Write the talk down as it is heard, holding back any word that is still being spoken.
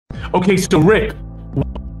Okay, so Rick,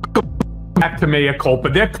 welcome back to Mea Culpa.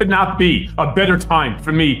 There could not be a better time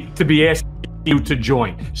for me to be asking you to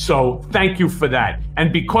join. So thank you for that.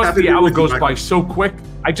 And because the hour goes by so quick,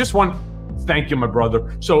 I just want to thank you, my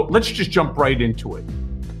brother. So let's just jump right into it.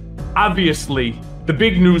 Obviously, the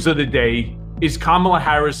big news of the day is Kamala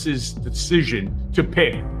Harris's decision to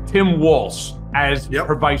pick Tim Walz as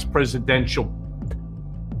her vice presidential.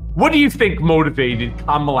 What do you think motivated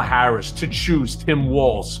Kamala Harris to choose Tim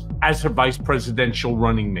Walz as her vice presidential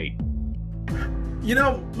running mate? You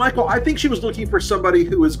know, Michael, I think she was looking for somebody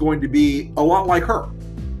who is going to be a lot like her,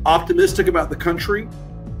 optimistic about the country,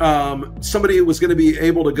 somebody who was going to be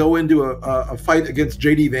able to go into a fight against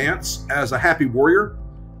J.D. Vance as a happy warrior.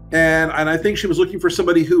 And I think she was looking for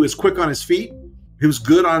somebody who is quick on his feet, who's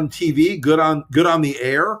good on TV, good on the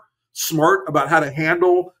air, smart about how to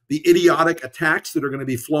handle the idiotic attacks that are going to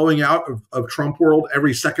be flowing out of Trump world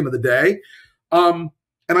every second of the day.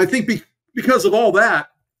 And I think because of all that,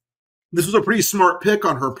 this was a pretty smart pick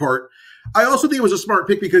on her part. I also think it was a smart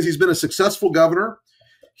pick because he's been a successful governor.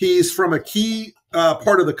 He's from a key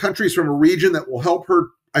part of the country. He's from a region that will help her,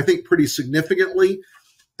 I think, pretty significantly.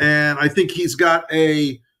 And I think he's got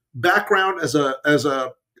a background as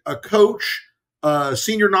a coach,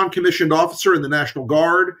 senior non-commissioned officer in the National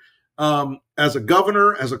Guard, as a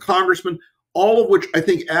governor, as a congressman, all of which I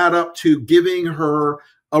think add up to giving her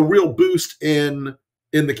a real boost in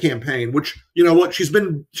the campaign, which, you know what, she's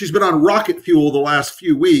been on rocket fuel the last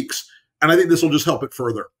few weeks, and I think this will just help it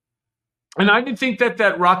further. And I didn't think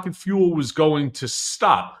that rocket fuel was going to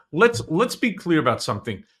stop. Let's be clear about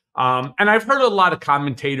something. And I've heard a lot of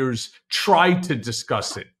commentators try to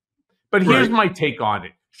discuss it, but here's my take on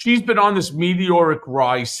it. She's been on this meteoric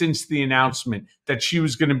rise since the announcement that she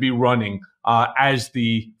was going to be running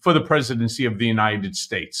for the presidency of the United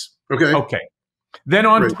States. Okay. Then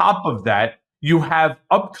on top of that, you have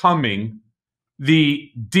upcoming the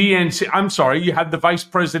DNC. I'm sorry, you have the vice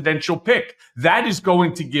presidential pick. That is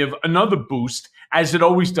going to give another boost, as it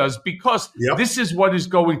always does, because this is what is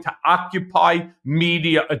going to occupy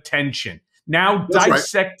media attention. Now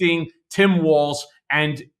dissecting Tim Walz,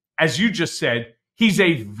 and as you just said, he's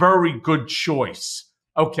a very good choice.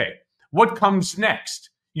 Okay, what comes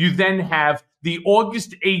next? You then have the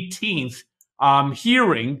August 18th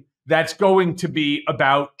hearing that's going to be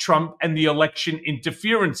about Trump and the election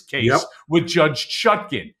interference case with Judge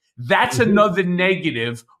Chutkan. That's another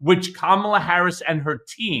negative which Kamala Harris and her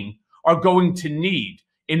team are going to need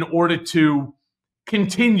in order to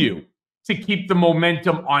continue to keep the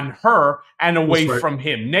momentum on her and away from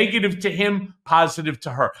him. Negative to him, positive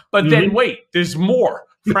to her. But then wait, there's more,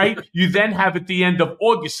 right? You then have at the end of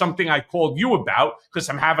August something I called you about because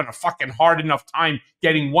I'm having a fucking hard enough time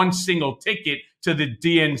getting one single ticket to the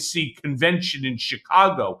DNC convention in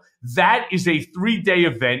Chicago. That is a 3-day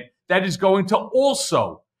event that is going to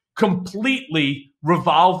also completely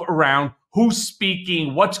revolve around who's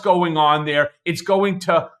speaking, what's going on there. It's going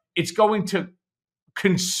to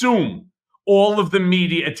consume all of the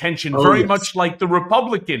media attention, very much like the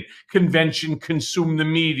Republican convention consumed the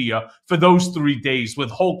media for those 3 days with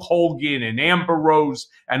Hulk Hogan and Amber Rose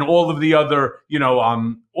and all of the other,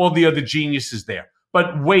 all the other geniuses there.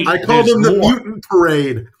 But wait, I call them the mutant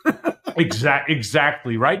parade.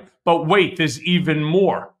 Exactly, right? But wait, there's even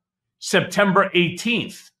more. September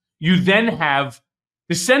 18th, you then have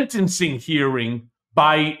the sentencing hearing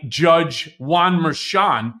by Judge Juan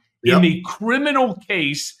Merchan in the criminal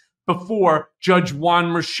case before Judge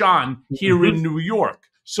Juan Merchan here in New York.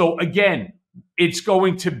 So again, it's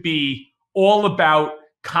going to be all about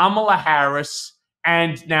Kamala Harris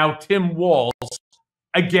and now Tim Walz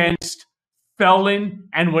against felon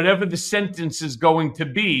and whatever the sentence is going to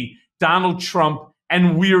be, Donald Trump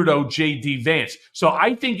and weirdo J.D. Vance. So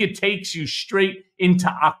I think it takes you straight into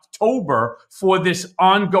October for this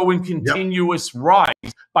ongoing continuous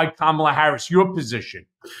rise by Kamala Harris. Your position?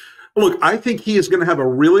 Look, I think he is going to have a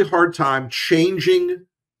really hard time changing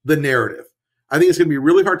the narrative. I think it's going to be a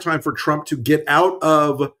really hard time for Trump to get out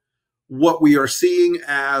of what we are seeing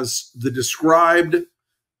as the described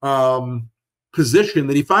position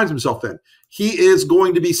that he finds himself in. He is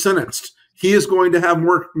going to be sentenced. He is going to have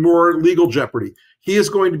more legal jeopardy. He is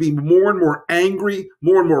going to be more and more angry,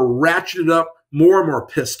 more and more ratcheted up, more and more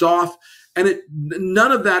pissed off. And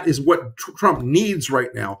none of that is what Trump needs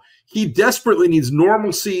right now. He desperately needs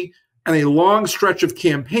normalcy and a long stretch of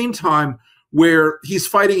campaign time where he's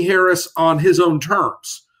fighting Harris on his own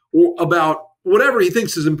terms or about whatever he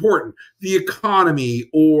thinks is important, the economy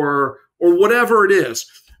or whatever it is.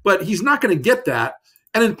 But he's not going to get that.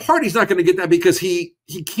 And in part, he's not going to get that because he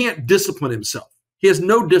can't discipline himself. He has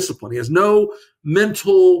no discipline. He has no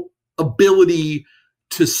mental ability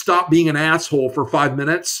to stop being an asshole for 5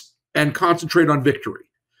 minutes and concentrate on victory.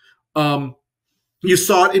 You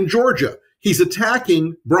saw it in Georgia. He's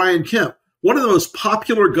attacking Brian Kemp, one of the most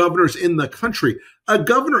popular governors in the country, a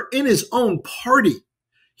governor in his own party.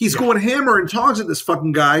 He's going hammer and tongs at this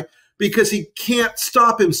fucking guy because he can't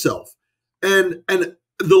stop himself. And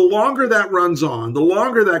the longer that runs on, the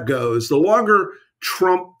longer that goes, the longer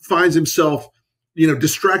Trump finds himself,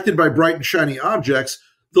 distracted by bright and shiny objects,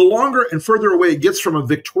 the longer and further away it gets from a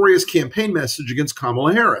victorious campaign message against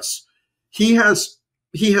Kamala Harris. He has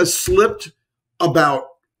slipped about,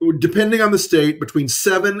 depending on the state, between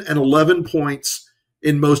 7 and 11 points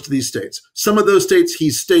in most of these states. Some of those states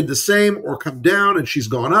he's stayed the same or come down and she's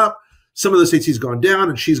gone up. Some of those states he's gone down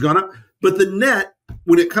and she's gone up. But the net,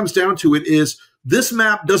 when it comes down to it, is this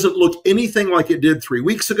map doesn't look anything like it did 3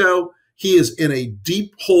 weeks ago. He is in a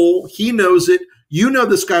deep hole. He knows it. You know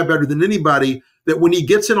this guy better than anybody, that when he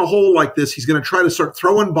gets in a hole like this, he's going to try to start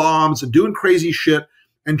throwing bombs and doing crazy shit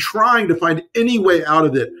and trying to find any way out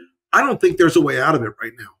of it. I don't think there's a way out of it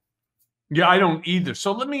right now. Yeah, I don't either.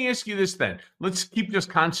 So let me ask you this then. Let's keep just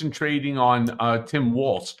concentrating on Tim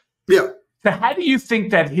Walz. Yeah. So how do you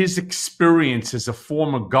think that his experience as a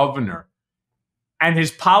former governor and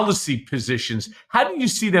his policy positions, how do you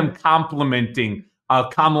see them complementing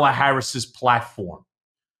Kamala Harris's platform?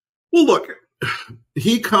 Well, look,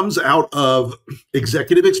 he comes out of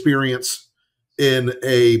executive experience in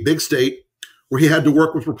a big state where he had to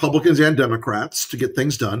work with Republicans and Democrats to get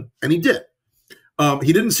things done, and he did.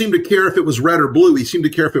 He didn't seem to care if it was red or blue. He seemed to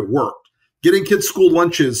care if it worked. Getting kids school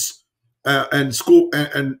lunches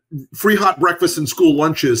and free hot breakfast and school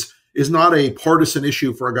lunches is not a partisan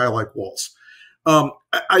issue for a guy like Walz.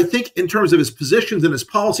 I think in terms of his positions and his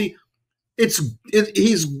policy,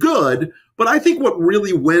 he's good. But I think what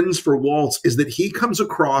really wins for Walz is that he comes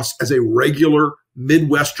across as a regular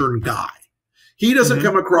Midwestern guy. He doesn't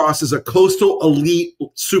come across as a coastal elite,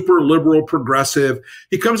 super liberal progressive.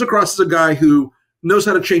 He comes across as a guy who knows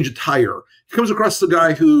how to change a tire. He comes across as a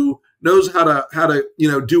guy who knows how to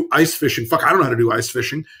do ice fishing. Fuck, I don't know how to do ice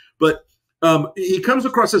fishing, but he comes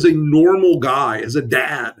across as a normal guy, as a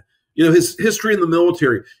dad. His history in the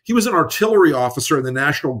military. He was an artillery officer in the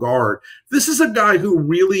National Guard. This is a guy who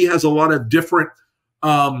really has a lot of different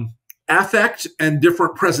affect and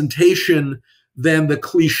different presentation than the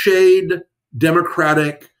cliched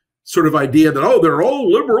Democratic sort of idea that, they're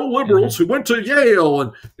all liberals who went to Yale,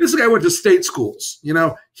 and this guy went to state schools.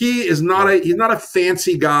 He is not he's not a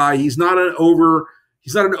fancy guy. He's not an overdone,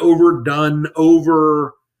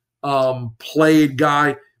 played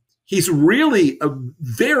guy. He's really a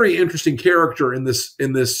very interesting character in this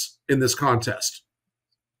contest.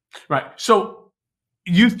 Right. So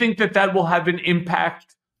you think that will have an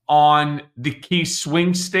impact on the key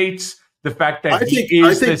swing states? The fact that he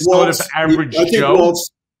is this sort of average Joe?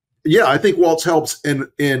 I think Walz helps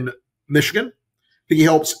in Michigan. I think he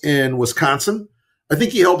helps in Wisconsin. I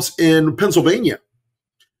think he helps in Pennsylvania.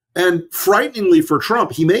 And frighteningly for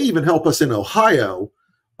Trump, he may even help us in Ohio,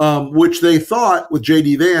 which they thought with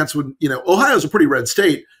J.D. Vance would, Ohio's a pretty red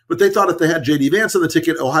state, but they thought if they had J.D. Vance on the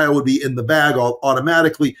ticket, Ohio would be in the bag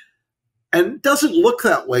automatically. And it doesn't look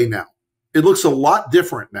that way now. It looks a lot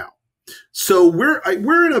different now. So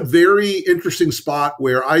we're in a very interesting spot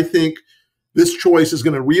where I think this choice is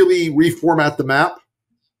going to really reformat the map,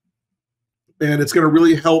 and it's going to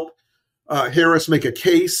really help Harris make a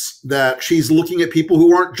case that she's looking at people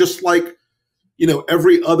who aren't just like,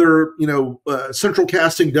 every other, central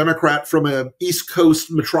casting Democrat from a East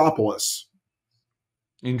Coast metropolis.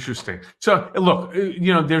 Interesting. So look,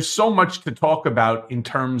 there's so much to talk about in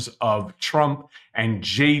terms of Trump and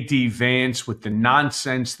J.D. Vance with the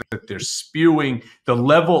nonsense that they're spewing, the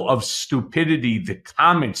level of stupidity, the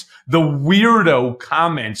comments, the weirdo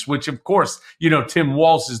comments, which of course, Tim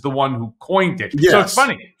Walz is the one who coined it. Yes. So it's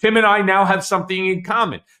funny. Tim and I now have something in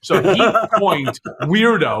common. So he coined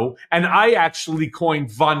weirdo, and I actually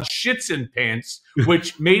coined von Schitzenpants,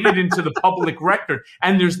 which made it into the public record.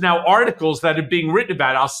 And there's now articles that are being written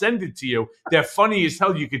about it. I'll send it to you. They're funny as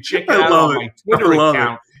hell. You can check it out on my Twitter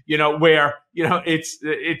account. Where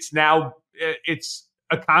it's now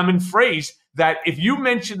a common phrase that if you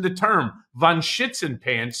mention the term von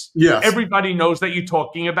Schitzenpants, everybody knows that you're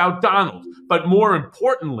talking about Donald. But more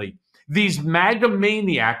importantly, these MAGA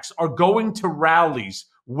maniacs are going to rallies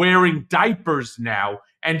wearing diapers now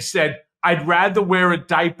and said, I'd rather wear a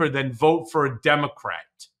diaper than vote for a Democrat.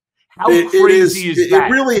 How crazy is that?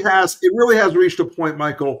 It really has reached a point,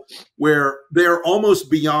 Michael, where they're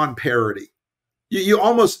almost beyond parody.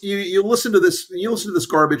 You listen to this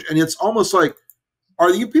garbage, and it's almost like, are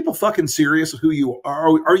you people fucking serious with who you are?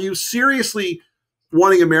 Are you seriously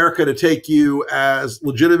wanting America to take you as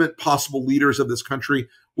legitimate possible leaders of this country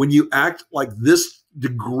when you act like this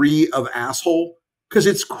degree of asshole? Because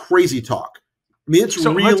it's crazy talk. I mean, it's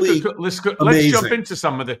really let's jump into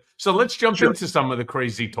some of the into some of the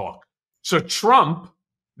crazy talk. So Trump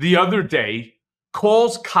the other day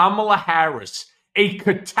calls Kamala Harris a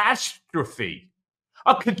catastrophe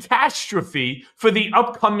for the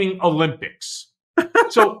upcoming Olympics.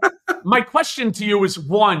 So my question to you is,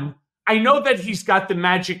 one, I know that he's got the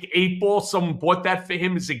magic 8-ball. Someone bought that for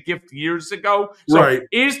him as a gift years ago. So right.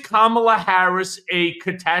 Is Kamala Harris a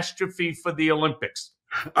catastrophe for the Olympics?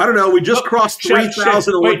 I don't know. We just crossed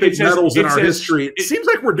 3,000 Olympic medals in our history. It seems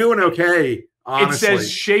like we're doing okay, honestly.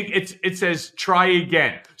 It says try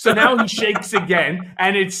again. So now he shakes again,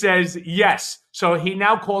 and it says yes. So he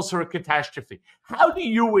now calls her a catastrophe. How do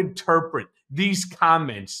you interpret these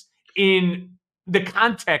comments in the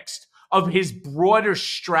context of his broader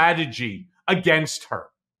strategy against her?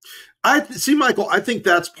 See, Michael, I think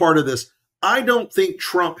that's part of this. I don't think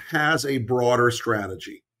Trump has a broader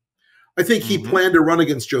strategy. I think he planned to run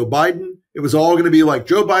against Joe Biden. It was all going to be like,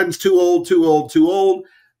 Joe Biden's too old, too old, too old.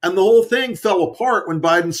 And the whole thing fell apart when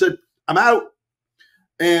Biden said, I'm out.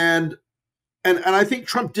 And I think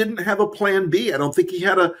Trump didn't have a plan B. I don't think he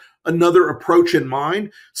had another approach in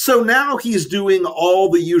mind. So now he's doing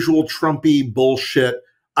all the usual Trumpy bullshit.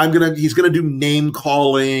 He's gonna do name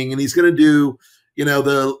calling, and he's gonna do,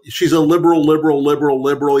 she's a liberal.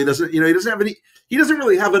 He doesn't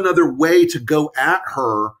really have another way to go at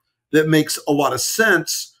her that makes a lot of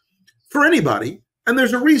sense for anybody. And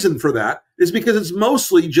there's a reason for that, is because it's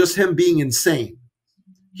mostly just him being insane.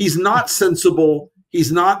 He's not sensible.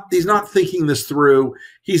 He's not thinking this through.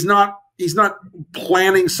 He's not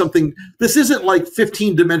planning something. This isn't like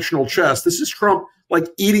 15-dimensional chess. This is Trump like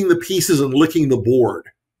eating the pieces and licking the board.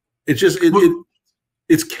 It's just,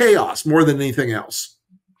 it's chaos more than anything else.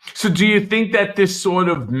 So do you think that this sort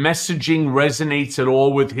of messaging resonates at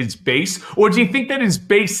all with his base? Or do you think that his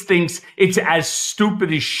base thinks it's as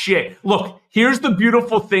stupid as shit? Look, here's the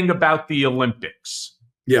beautiful thing about the Olympics.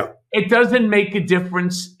 Yeah. It doesn't make a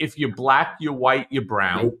difference if you're black, you're white, you're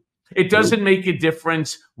brown. Nope. It doesn't make a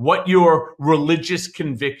difference what your religious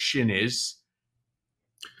conviction is.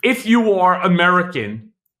 If you are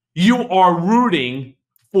American, you are rooting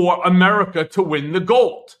for America to win the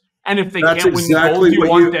gold. And if they can't win the gold, you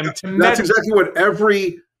want them to medal. That's exactly what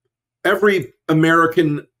every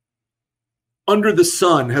American under the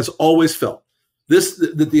sun has always felt.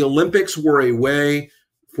 That the Olympics were a way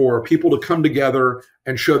for people to come together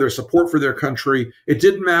and show their support for their country. It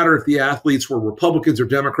didn't matter if the athletes were Republicans or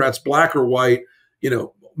Democrats, black or white,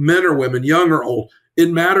 men or women, young or old. It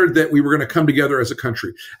mattered that we were going to come together as a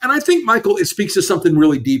country. And I think, Michael, it speaks to something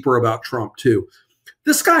really deeper about Trump, too.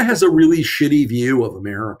 This guy has a really shitty view of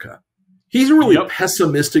America. He's a really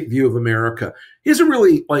pessimistic view of America. He's a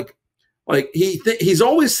really he's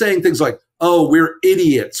always saying things like, "Oh, we're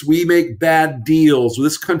idiots. We make bad deals.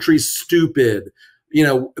 This country's stupid."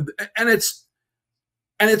 And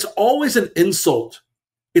it's always an insult.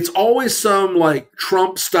 It's always some like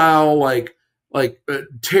Trump style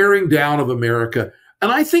tearing down of America.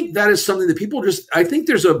 And I think that is something that people I think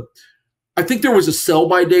there was a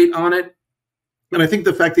sell-by date on it. And I think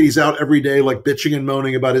the fact that he's out every day, like bitching and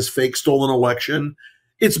moaning about his fake stolen election,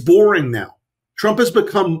 it's boring now. Trump has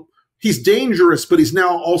he's dangerous, but he's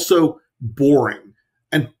now also boring.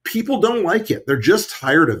 And people don't like it. They're just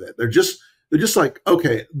tired of it. They're just like,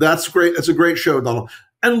 okay, that's great. That's a great show, Donald.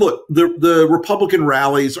 And look, the Republican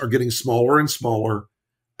rallies are getting smaller and smaller,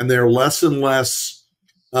 and they're less and less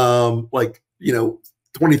 20,000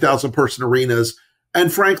 person arenas. And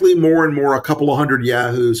frankly, more and more, a couple of hundred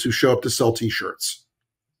yahoos who show up to sell T-shirts.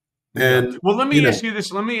 And let me ask you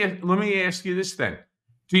this. Let me ask you this then.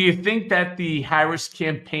 Do you think that the Harris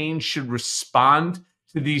campaign should respond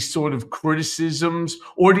to these sort of criticisms,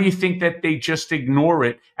 or do you think that they just ignore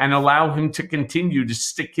it and allow him to continue to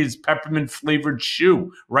stick his peppermint flavored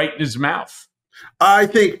shoe right in his mouth? I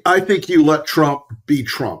think you let Trump be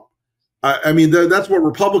Trump. I mean, that's what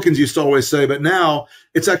Republicans used to always say. But now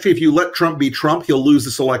it's actually, if you let Trump be Trump, he'll lose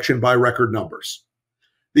this election by record numbers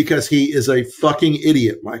because he is a fucking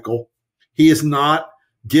idiot, Michael. He is not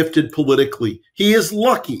gifted politically. He is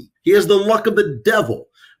lucky. He has the luck of the devil.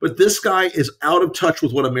 But this guy is out of touch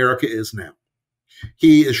with what America is now.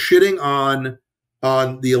 He is shitting on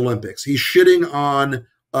the Olympics. He's shitting on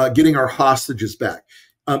getting our hostages back.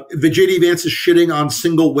 J.D. Vance is shitting on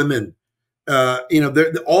single women.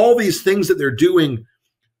 All these things that they're doing,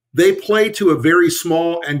 they play to a very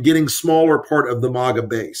small and getting smaller part of the MAGA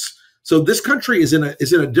base. So this country is in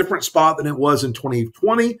a different spot than it was in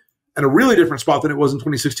 2020 and a really different spot than it was in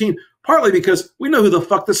 2016, partly because we know who the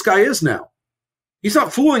fuck this guy is now. He's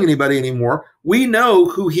not fooling anybody anymore. We know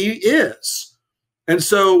who he is. And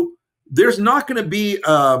so there's not going to be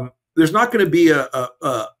a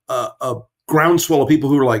groundswell of people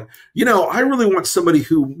who are like, I really want somebody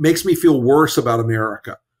who makes me feel worse about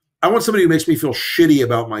America. I want somebody who makes me feel shitty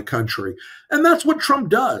about my country. And that's what Trump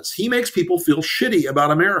does. He makes people feel shitty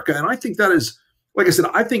about America. And I think that is, like I said,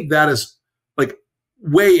 I think that is like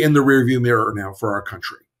way in the rearview mirror now for our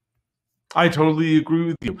country. I totally agree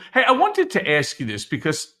with you. Hey, I wanted to ask you this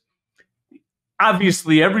because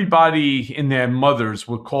obviously everybody and their mothers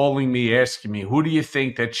were calling me, asking me, who do you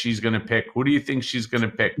think that she's going to pick? Who do you think she's going to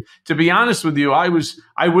pick? To be honest with you, I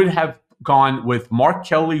would have gone with Mark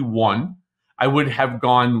Kelly 1. I would have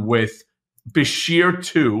gone with Bashir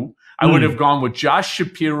 2. I would have gone with Josh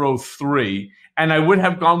Shapiro 3. And I would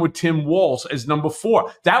have gone with Tim Walz as number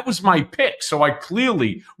 4. That was my pick. So I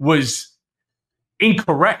clearly was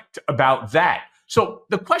incorrect about that. So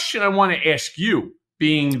the question I want to ask you,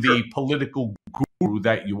 being the political guru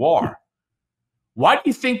that you are, why do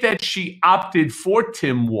you think that she opted for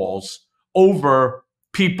Tim Walz over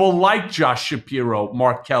people like Josh Shapiro,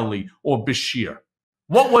 Mark Kelly, or Bashir?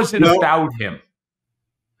 What was it about him?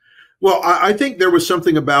 Well, I think there was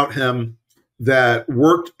something about him that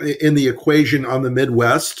worked in the equation on the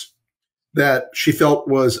Midwest that she felt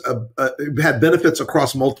was had benefits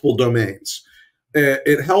across multiple domains.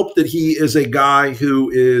 It helped that he is a guy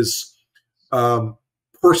who is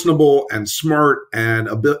personable and smart and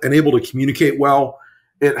able to communicate well.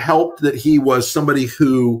 It helped that he was somebody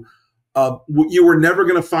who you were never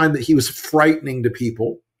going to find that he was frightening to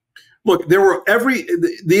people. Look, there were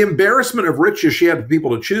the embarrassment of riches she had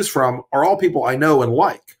people to choose from are all people I know and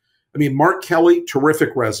like. I mean, Mark Kelly, terrific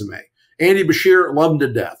resume. Andy Bashir, love him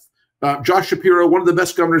to death. Josh Shapiro, one of the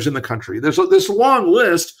best governors in the country. There's this long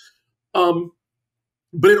list,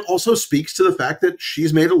 but it also speaks to the fact that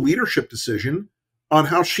she's made a leadership decision on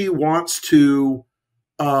how she wants to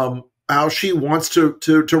run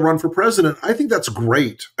for president. I think that's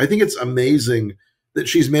great. I think it's amazing that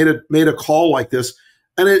she's made a call like this.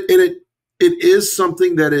 And it is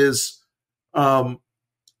something that is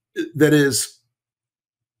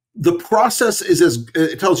the process is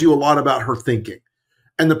it tells you a lot about her thinking.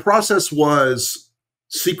 And the process was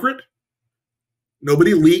secret.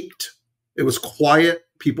 Nobody leaked. It was quiet.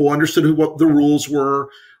 People understood what the rules were.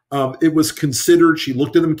 It was considered. She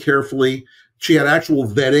looked at them carefully. She had actual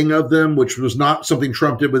vetting of them, which was not something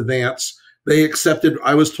Trump did with Vance. They accepted,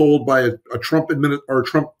 I was told by a Trump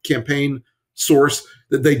campaign source,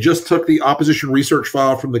 that they just took the opposition research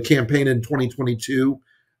file from the campaign in 2022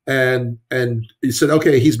 and he said,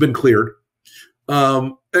 okay, he's been cleared.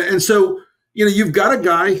 And so, you've got a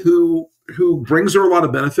guy who brings her a lot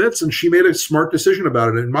of benefits, and she made a smart decision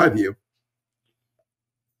about it, in my view.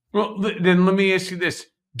 Well, then let me ask you this.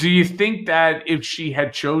 Do you think that if she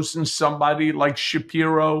had chosen somebody like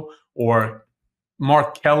Shapiro or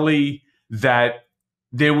Mark Kelly, that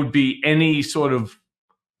there would be any sort of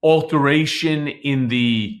alteration in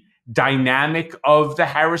the dynamic of the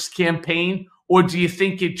Harris campaign? Or do you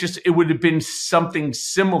think it would have been something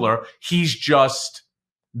similar? He's just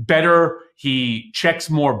better. He checks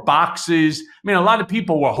more boxes. I mean, a lot of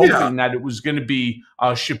people were hoping that it was going to be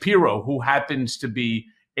Shapiro, who happens to be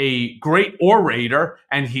a great orator,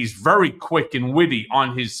 and he's very quick and witty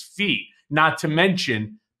on his feet. Not to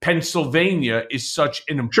mention, Pennsylvania is such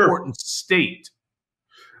an important state.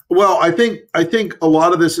 Well, I think a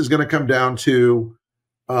lot of this is going to come down to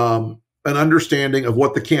an understanding of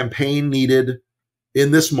what the campaign needed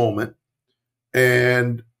in this moment,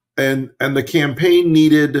 and the campaign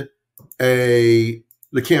needed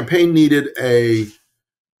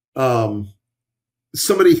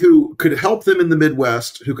somebody who could help them in the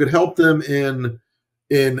Midwest, who could help them in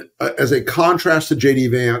as a contrast to J.D.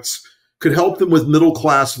 Vance, could help them with middle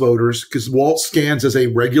class voters, because Walt scans as a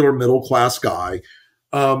regular middle class guy.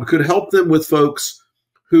 Could help them with folks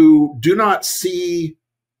who do not see,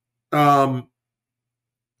 who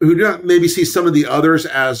do not maybe see some of the others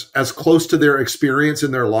as close to their experience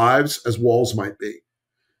in their lives as Walz might be.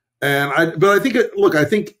 But I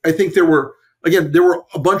think there were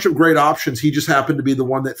a bunch of great options. He just happened to be the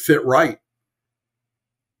one that fit right.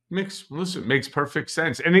 Makes perfect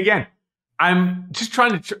sense. And again, I'm just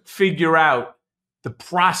trying to figure out the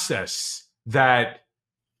process that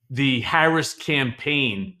the Harris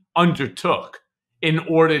campaign undertook in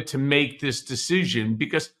order to make this decision,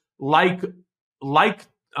 because like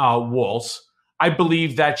Walz, I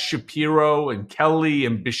believe that Shapiro and Kelly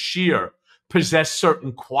and Bashir possess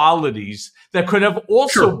certain qualities that could have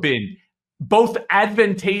also been both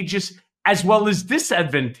advantageous as well as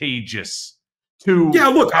disadvantageous to Yeah,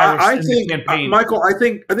 look, Harris I in think, the campaign. Michael, I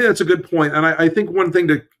think that's a good point, and I think one thing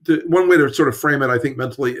one way to sort of frame it, I think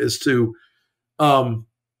mentally, is to, I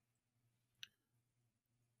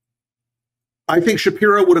think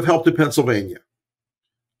Shapiro would have helped in Pennsylvania.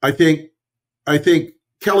 I think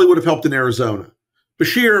Kelly would have helped in Arizona.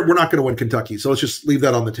 Bashir, we're not going to win Kentucky, so let's just leave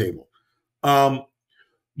that on the table.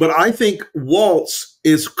 But I think Waltz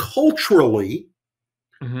is culturally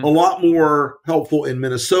a lot more helpful in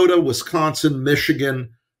Minnesota, Wisconsin,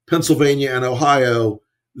 Michigan, Pennsylvania, and Ohio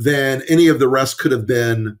than any of the rest could have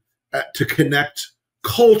been to connect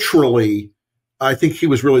culturally. I think he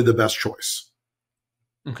was really the best choice.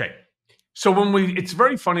 Okay. So it's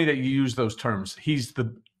very funny that you use those terms. He's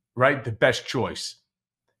the best choice.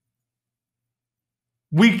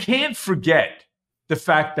 We can't forget the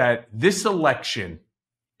fact that this election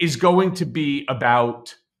is going to be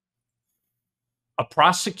about a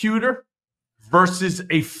prosecutor versus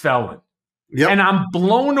a felon. Yep. And I'm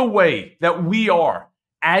blown away that we are,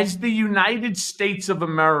 as the United States of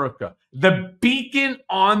America, the beacon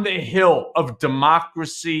on the hill of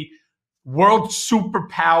democracy, world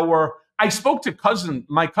superpower. I spoke to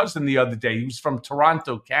my cousin the other day. He was from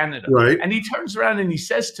Toronto, Canada. Right. And he turns around and he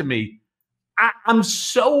says to me, I'm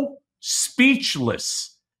so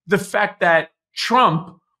speechless. The fact that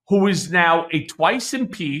Trump, who is now twice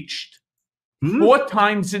impeached, 4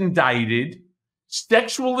 times indicted,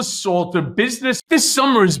 sexual assaulter, this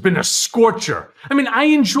summer has been a scorcher. I mean, I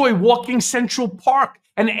enjoy walking Central Park.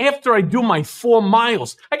 And after I do my 4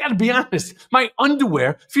 miles, I got to be honest, my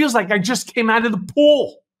underwear feels like I just came out of the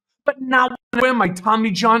pool. But now I wear my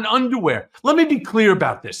Tommy John underwear. Let me be clear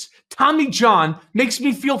about this. Tommy John makes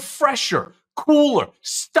me feel fresher, cooler,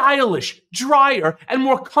 stylish, drier, and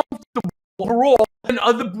more comfortable overall than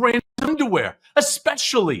other brands of underwear,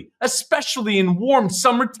 especially in warm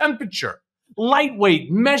summer temperature.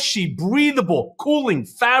 Lightweight, meshy, breathable, cooling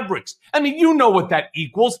fabrics. I mean, you know what that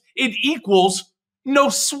equals. It equals no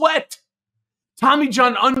sweat. Tommy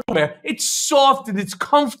John underwear, it's soft and it's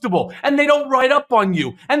comfortable, and they don't ride up on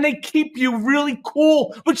you, and they keep you really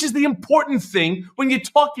cool, which is the important thing when you're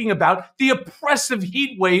talking about the oppressive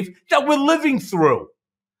heat wave that we're living through.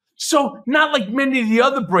 So not like many of the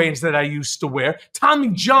other brands that I used to wear, Tommy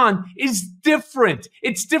John is different.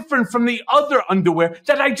 It's different from the other underwear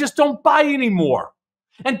that I just don't buy anymore.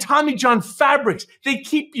 And Tommy John fabrics, they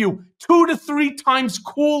keep you 2 to 3 times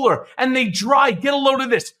cooler, and they dry, get a load of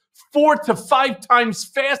this, 4 to 5 times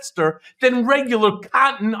faster than regular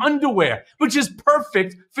cotton underwear, which is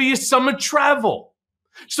perfect for your summer travel.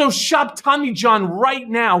 So shop Tommy John right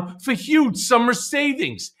now for huge summer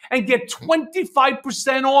savings and get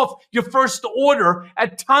 25% off your first order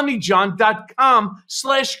at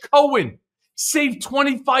TommyJohn.com/Cohen. Save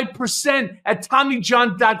 25% at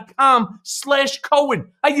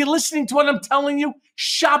TommyJohn.com/Cohen. Are you listening to what I'm telling you?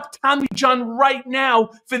 Shop Tommy John right now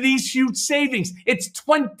for these huge savings. It's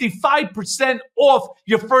 25% off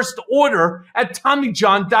your first order at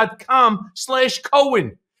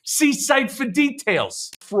TommyJohn.com/Cohen. See site for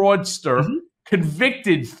details. Fraudster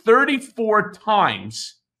convicted 34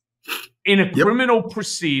 times in a criminal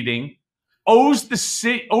proceeding, owes the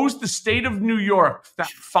state of New York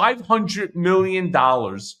 $500 million,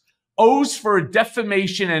 owes for a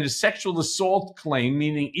defamation and a sexual assault claim,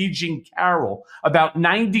 meaning E. Jean Carroll, about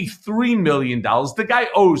 $93 million. The guy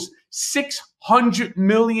owes $600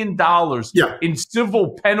 million in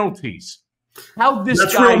civil penalties. How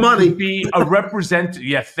this guy could be a representative,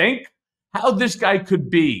 you think? How this guy could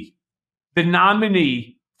be the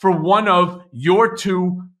nominee for one of your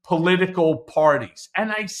 2 political parties.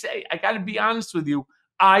 And I say, I got to be honest with you,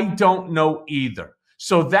 I don't know either.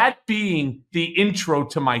 So that being the intro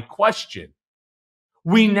to my question,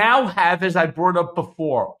 we now have, as I brought up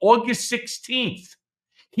before, August 16th.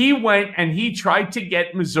 He went and he tried to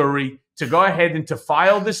get Missouri to go ahead and to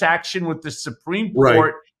file this action with the Supreme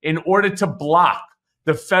Court in order to block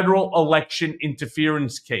the federal election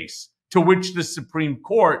interference case, to which the Supreme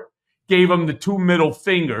Court gave him the 2 middle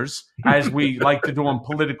fingers, as we like to do on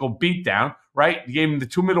Political Beatdown, right? He gave him the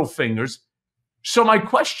 2 middle fingers. So my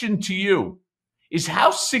question to you is, how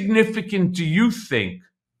significant do you think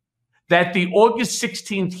that the August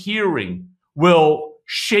 16th hearing will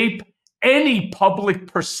shape any public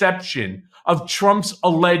perception of Trump's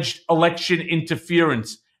alleged election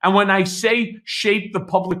interference? And when I say shape the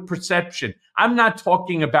public perception, I'm not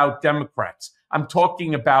talking about Democrats. I'm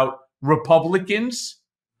talking about Republicans,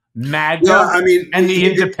 MAGA, and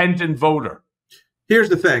the independent voter. Here's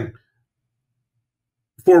the thing.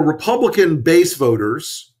 For Republican base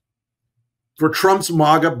voters, for Trump's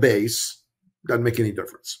MAGA base, doesn't make any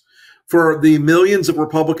difference. For the millions of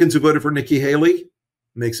Republicans who voted for Nikki Haley,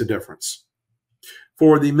 makes a difference.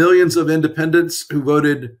 For the millions of independents who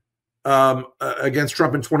voted against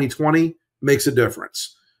Trump in 2020, makes a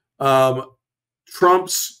difference.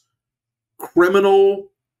 Trump's criminal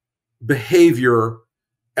behavior,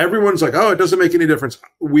 everyone's like, oh, it doesn't make any difference.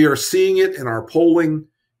 We are seeing it in our polling.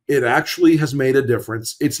 It actually has made a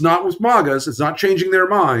difference. It's not with MAGAs. It's not changing their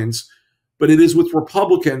minds, but it is with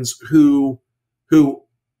Republicans who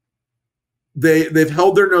they've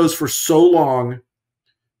held their nose for so long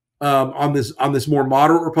on this more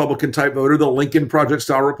moderate Republican type voter, the Lincoln Project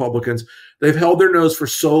style Republicans. They've held their nose for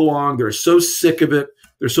so long. They're so sick of it.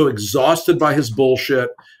 They're so exhausted by his bullshit.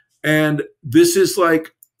 And this is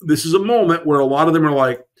a moment where a lot of them are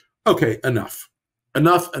like, okay, enough.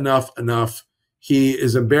 He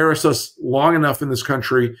has embarrassed us long enough in this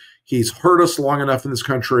country. He's hurt us long enough in this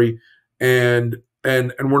country, and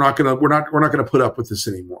we're not gonna put up with this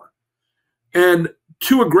anymore. And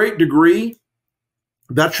to a great degree,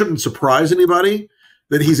 that shouldn't surprise anybody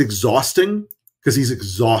that he's exhausting, because he's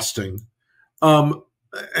exhausting. And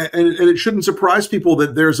it shouldn't surprise people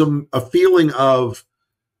that there's a feeling of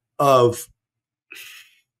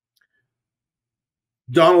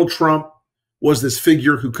Donald Trump was this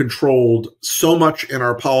figure who controlled so much in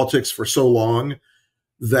our politics for so long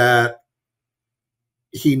that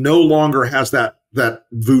he no longer has that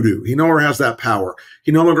voodoo. He no longer has that power.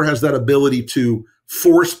 He no longer has that ability to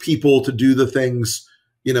force people to do the things,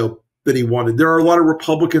 that he wanted. There are a lot of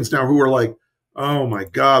Republicans now who are like, oh my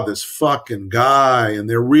God, this fucking guy. And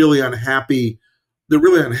they're really unhappy. They're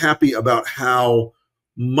really unhappy about how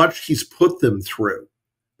much he's put them through.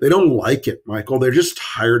 They don't like it, Michael. They're just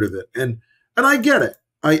tired of it. And I get it.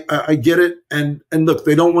 I get it. And look,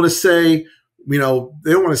 they don't want to say, they don't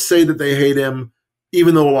want to say that they hate him,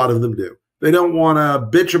 even though a lot of them do. They don't want to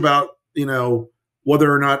bitch about,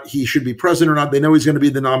 whether or not he should be president or not. They know he's going to be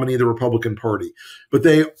the nominee of the Republican Party. But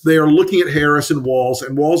they are looking at Harris and Walz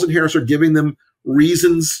and Harris are giving them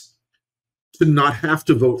reasons to not have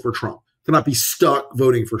to vote for Trump, to not be stuck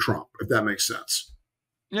voting for Trump, if that makes sense.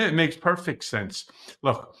 Yeah, it makes perfect sense.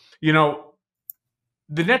 Look,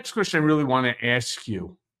 the next question I really want to ask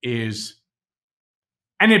you is,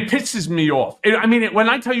 and it pisses me off. When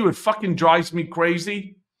I tell you it fucking drives me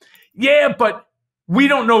crazy, yeah, but we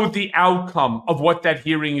don't know the outcome of what that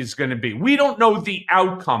hearing is going to be. We don't know the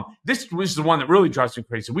outcome. This is the one that really drives me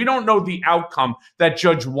crazy. We don't know the outcome that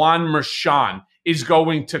Judge Juan Merchan is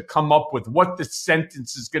going to come up with, what the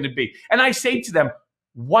sentence is going to be. And I say to them,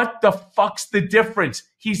 what the fuck's the difference?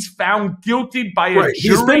 He's found guilty by a jury.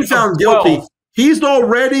 He's been found guilty. He's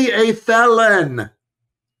already a felon.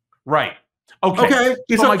 Right. Okay.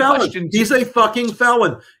 He's a felon. He's a fucking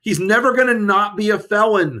felon. He's never going to not be a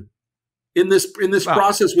felon in this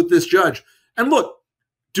process with this judge. And look,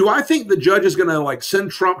 do I think the judge is going to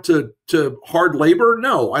send Trump to hard labor?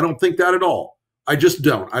 No, I don't think that at all. I just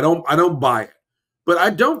don't. I don't buy it. But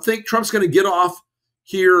I don't think Trump's going to get off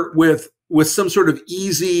here with some sort of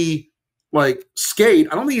easy skate.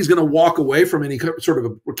 I don't think he's going to walk away from any sort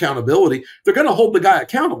of accountability. They're going to hold the guy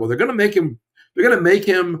accountable. They're going to make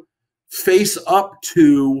him face up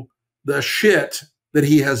to the shit that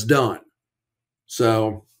he has done.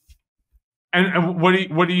 So, and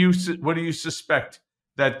what do you suspect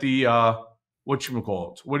that what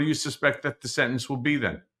do you suspect that the sentence will be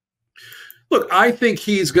then? Look, I think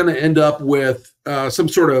he's going to end up with some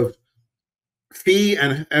sort of fee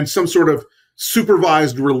and some sort of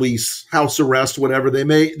supervised release, house arrest, whatever. They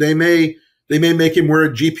may make him wear a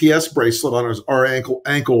GPS bracelet on his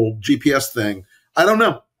ankle GPS thing. I don't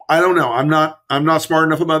know. I'm not smart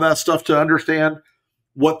enough about that stuff to understand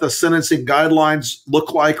what the sentencing guidelines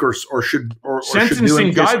look like or should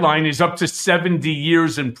sentencing guideline is up to 70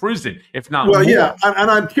 years in prison, if not more. Yeah,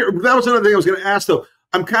 and I'm curious. That was another thing I was going to ask, though.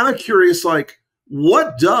 I'm kind of curious,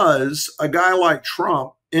 what does a guy like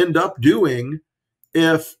Trump end up doing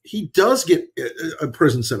if he does get a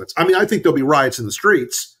prison sentence? I think there'll be riots in the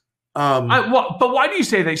streets. But why do you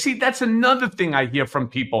say that? See, that's another thing I hear from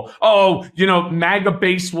people. Oh, MAGA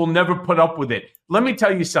base will never put up with it. Let me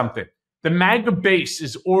tell you something. The MAGA base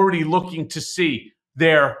is already looking to see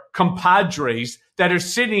their compadres that are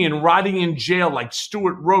sitting and rotting in jail like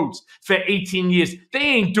Stuart Rhodes for 18 years. They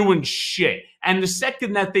ain't doing shit. And the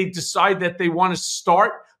second that they decide that they want to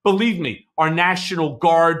start, believe me, our National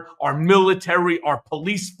Guard, our military, our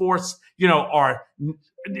police force, they'll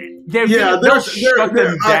shut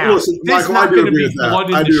them down. Listen, Michael, I do agree with that.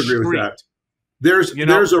 I do agree with that. There's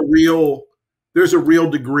a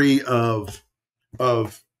real degree of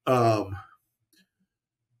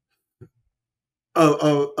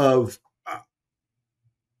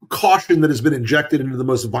caution that has been injected into the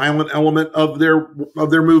most violent element of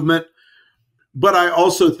their movement. But I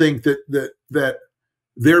also think that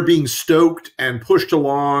they're being stoked and pushed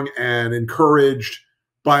along and encouraged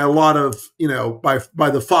by a lot of, by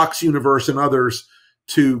the Fox universe and others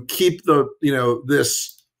to keep the,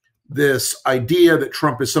 this idea that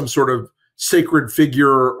Trump is some sort of sacred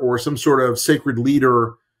figure or some sort of sacred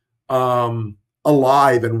leader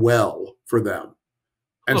alive and well for them.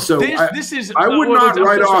 And look, so this is, I would not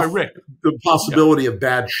write off Rick, the possibility of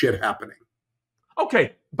bad shit happening.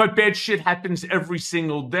 Okay, but bad shit happens every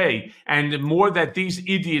single day. And the more that these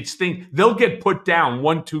idiots think, they'll get put down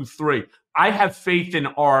 1, 2, 3. I have faith in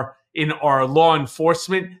our law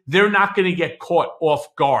enforcement. They're not going to get caught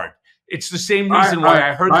off guard. It's the same reason why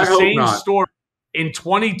I heard the same story in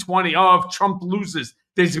 2020. Oh, if Trump loses,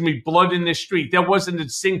 there's going to be blood in the street. There wasn't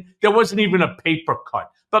even a paper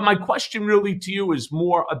cut. But my question really to you is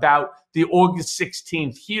more about the August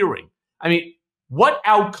 16th hearing. I mean, what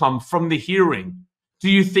outcome from the hearing do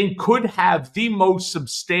you think could have the most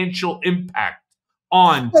substantial impact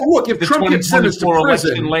on if the Trump gets sentenced to 2024 prison,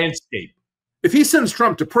 election landscape? If he sends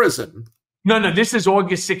Trump to prison. No, this is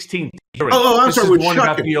August 16th hearing. I'm sorry. This is one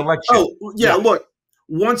about the election. Yeah, look,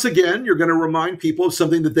 once again, you're going to remind people of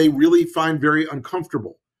something that they really find very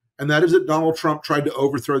uncomfortable. And that is that Donald Trump tried to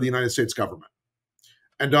overthrow the United States government.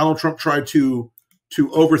 And Donald Trump tried to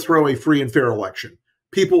overthrow a free and fair election.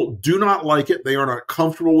 People do not like it. They are not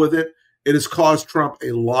comfortable with it. It has caused Trump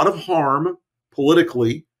a lot of harm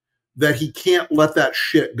politically that he can't let that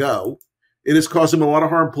shit go. It has caused him a lot of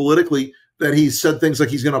harm politically that he said things like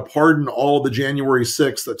he's going to pardon all the January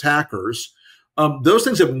 6th attackers. Those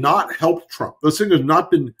things have not helped Trump. Those things have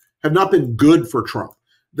not been good for Trump.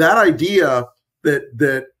 That idea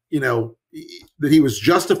that he was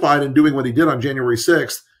justified in doing what he did on January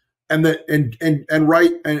 6th,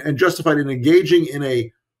 and justified in engaging in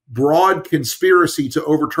a broad conspiracy to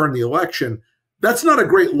overturn the election. That's not a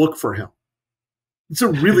great look for him. It's a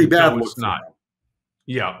really bad look. It's not.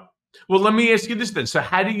 Yeah. Well, let me ask you this then. So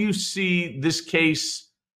how do you see this case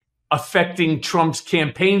affecting Trump's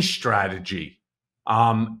campaign strategy,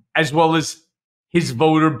 as well as his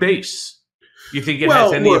voter base? Do you think it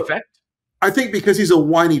has any effect? I think because he's a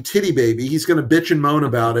whiny titty baby, he's going to bitch and moan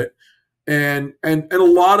about it. And a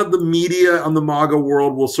lot of the media on the MAGA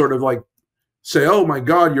world will sort of like say, oh my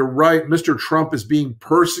God, you're right. Mr. Trump is being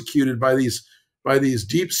persecuted by these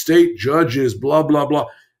deep state judges, blah, blah, blah.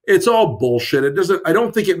 It's all bullshit. I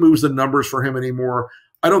don't think it moves the numbers for him anymore.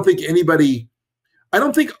 I don't think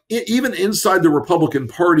even inside the Republican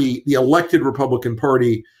Party, the elected Republican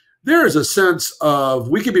Party, there is a sense of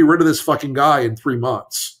we could be rid of this fucking guy in 3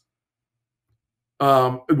 months.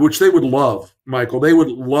 Which they would love, Michael. They would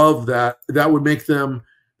love that. That would make them.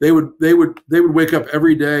 They would wake up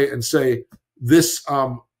every day and say, "This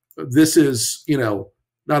is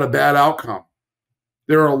not a bad outcome."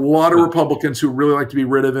 There are a lot of Republicans who really like to be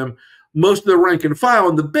rid of him. Most of the rank and file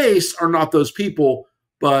and the base are not those people,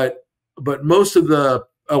 but most of the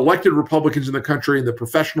elected Republicans in the country and the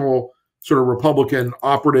professional sort of Republican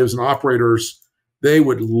operatives and operators, they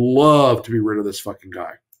would love to be rid of this fucking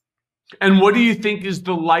guy. And what do you think is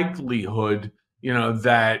the likelihood,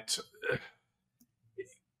 that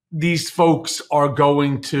these folks are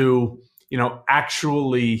going to,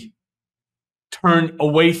 actually turn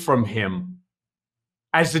away from him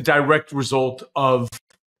as a direct result of,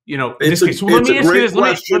 this case? Well, let me ask you this.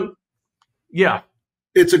 Question. Yeah.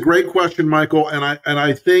 It's a great question, Michael. And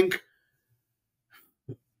I think,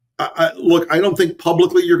 look, I don't think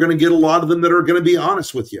publicly you're going to get a lot of them that are going to be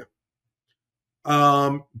honest with you.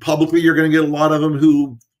 Publicly, you're going to get a lot of them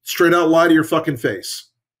who straight out lie to your fucking face.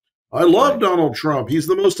 I love Donald Trump. He's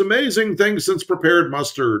the most amazing thing since prepared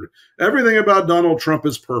mustard. Everything about Donald Trump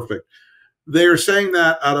is perfect. They are saying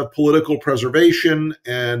that out of political preservation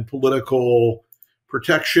and political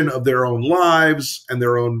protection of their own lives and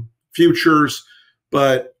their own futures.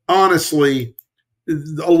 But honestly,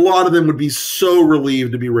 a lot of them would be so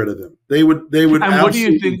relieved to be rid of him. They would. And what do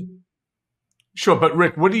you think? Sure, but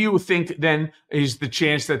Rick, what do you think then is the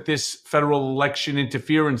chance that this federal election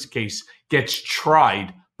interference case gets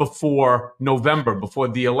tried before November, before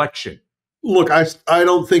the election? Look, I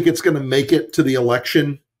don't think it's going to make it to the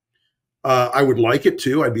election. I would like it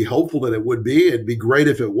to. I'd be hopeful that it would be. It'd be great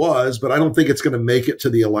if it was, but I don't think it's going to make it to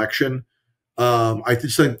the election. I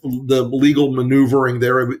just think the legal maneuvering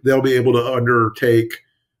they'll be able to undertake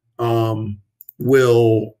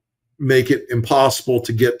will make it impossible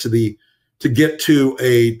to get to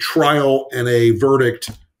a trial and a verdict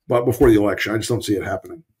but before the election. I just don't see it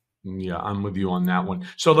happening. Yeah, I'm with you on that one.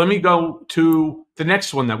 So let me go to the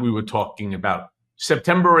next one that we were talking about.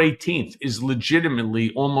 September 18th is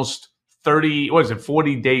legitimately almost 40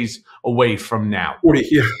 days away from now. 40,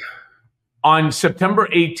 yeah. On September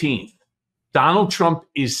 18th, Donald Trump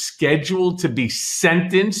is scheduled to be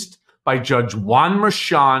sentenced by Judge Juan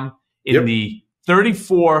Merchan in the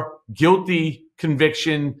 34 guilty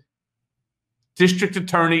conviction District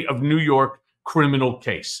Attorney of New York criminal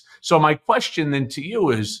case. So my question then to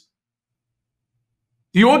you is,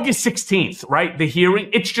 the August 16th, right? The hearing,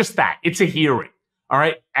 it's just that. It's a hearing, all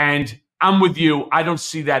right? And I'm with you. I don't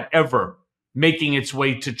see that ever making its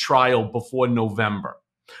way to trial before November.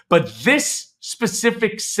 But this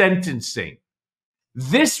specific sentencing,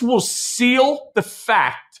 this will seal the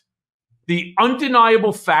fact, the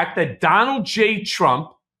undeniable fact that Donald J.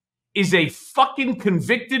 Trump is a fucking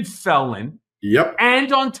convicted felon. Yep.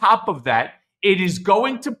 And on top of that, it is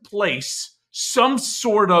going to place some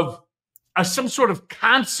sort of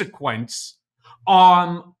consequence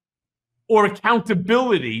or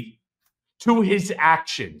accountability to his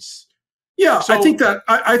actions. Yeah, so,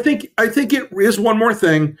 I think it is one more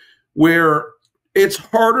thing where it's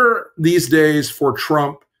harder these days for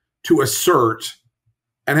Trump to assert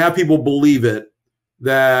and have people believe it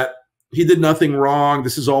that he did nothing wrong.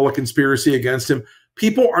 This is all a conspiracy against him.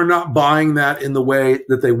 People are not buying that in the way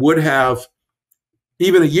that they would have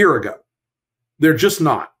even a year ago. They're just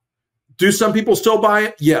not. Do some people still buy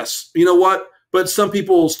it? Yes. You know what? But some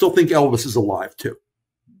people still think Elvis is alive too.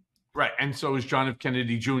 Right. And so is John F.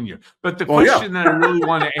 Kennedy Jr. But the question that I really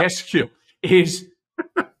want to ask you is,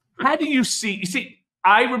 how do you see,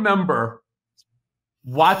 I remember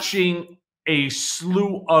watching a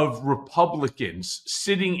slew of Republicans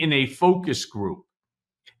sitting in a focus group.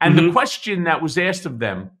 And the question that was asked of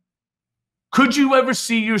them, could you ever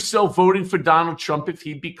see yourself voting for Donald Trump if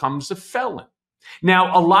he becomes a felon?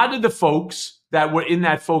 Now, a lot of the folks that were in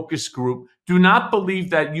that focus group do not believe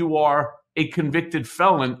that you are a convicted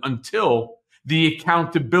felon until the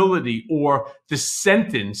accountability or the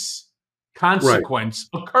sentence consequence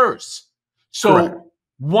occurs. So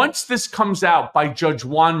once this comes out by Judge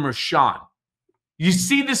Juan Merchan, you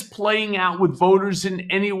see this playing out with voters in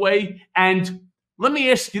any way? And let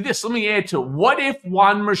me ask you this. Let me add to it. What if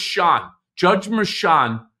Juan Merchan, Judge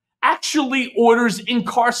Merchan, actually orders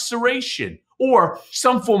incarceration or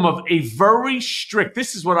some form of a very strict,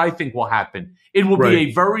 this is what I think will happen. It will be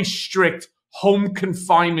a very strict home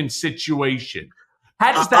confinement situation.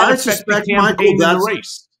 How does that affect the campaign and the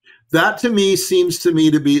race? That to me seems to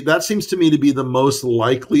me to be the most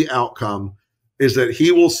likely outcome, is that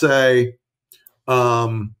he will say,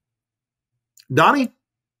 Donnie,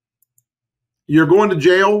 you're going to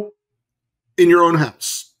jail in your own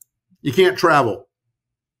house. You can't travel.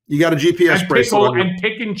 You got a GPS bracelet. And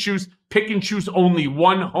pick and choose only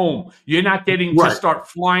one home. You're not getting to start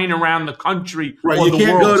flying around the country. Right. Or You the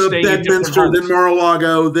can't world, go to Bedminster, then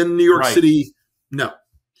Mar-a-Lago, then New York City. No.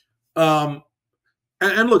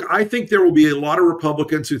 And look, I think there will be a lot of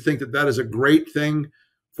Republicans who think that that is a great thing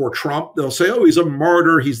for Trump. They'll say, oh, he's a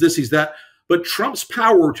martyr. He's this, he's that. But Trump's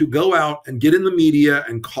power to go out and get in the media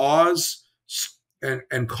and cause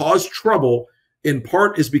trouble in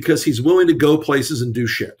part is because he's willing to go places and do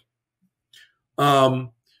shit.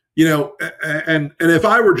 You know, and if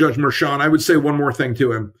I were Judge Merchan, I would say one more thing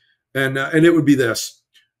to him, and it would be this: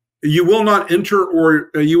 you will not enter or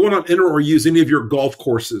use any of your golf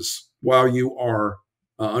courses while you are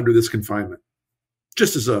under this confinement.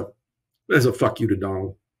 Just as a fuck you to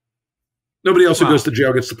Donald. Nobody else who goes to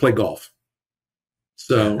jail gets to play golf.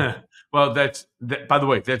 So, well, by the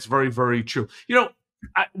way, that's very, very true. You know,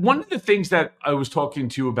 one of the things that I was talking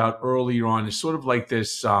to you about earlier on is sort of like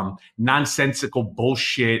this nonsensical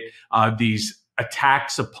bullshit, these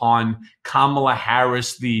attacks upon Kamala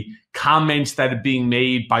Harris, the comments that are being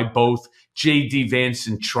made by both J.D. Vance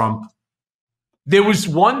and Trump. There was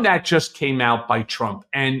one that just came out by Trump,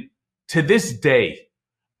 and to this day,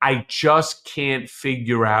 I just can't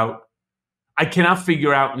figure out, I cannot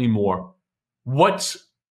figure out anymore what's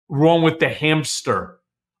wrong with the hamster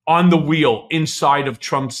on the wheel inside of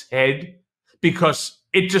Trump's head, because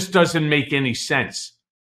it just doesn't make any sense.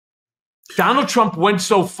 Donald Trump went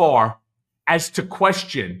so far as to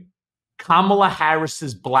question Kamala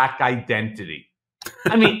Harris's Black identity.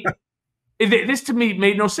 I mean, this to me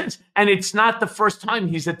made no sense. And it's not the first time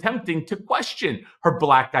he's attempting to question her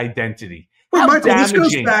Black identity. Well, Michael,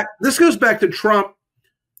 this goes back to Trump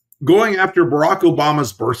going after Barack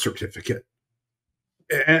Obama's birth certificate.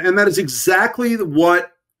 And that is exactly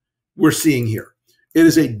what we're seeing here. It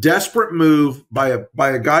is a desperate move by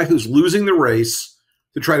a guy who's losing the race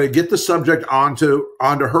to try to get the subject onto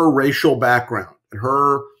her racial background and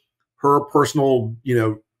her personal,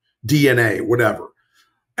 DNA, whatever.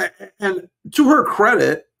 And to her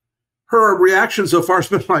credit, her reaction so far has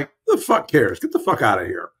been like, "The fuck cares? Get the fuck out of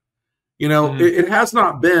here." You know, it has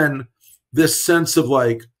not been this sense of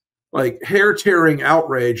like hair tearing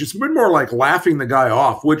outrage. It's been more like laughing the guy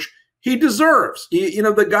off, which he deserves. You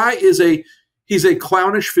know, the guy he's a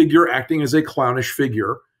clownish figure acting as a clownish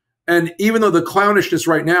figure. And even though the clownishness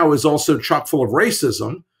right now is also chock full of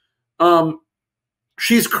racism,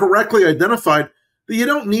 she's correctly identified that you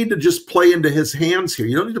don't need to just play into his hands here.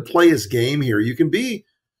 You don't need to play his game here. You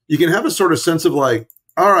can have a sort of sense of like,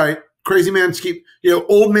 all right, crazy man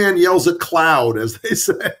old man yells at cloud, as they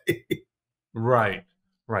say. Right.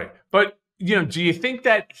 But, do you think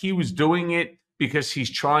that he was doing it because he's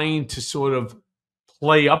trying to sort of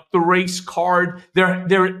play up the race card? There's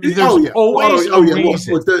always a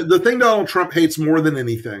reason. Look, the thing Donald Trump hates more than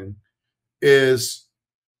anything is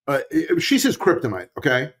she's his kryptonite,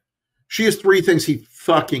 okay? She has three things he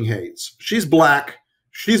fucking hates. She's black,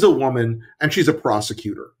 she's a woman, and she's a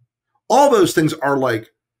prosecutor. All those things are like,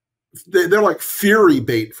 they're like fury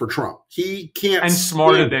bait for Trump. He can't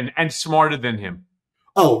smarter than him.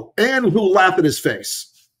 Oh, and who'll laugh at his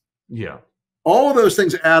face. Yeah. All of those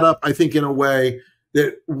things add up, I think, in a way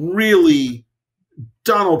that really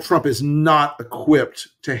Donald Trump is not equipped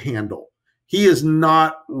to handle. He is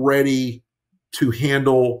not ready to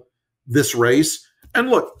handle this race. And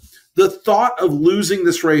look, the thought of losing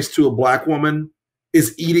this race to a black woman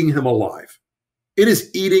is eating him alive. It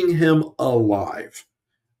is eating him alive.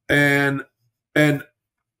 And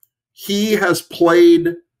he has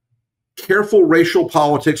played careful racial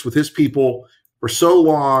politics with his people for so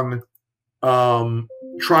long,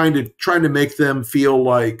 trying to make them feel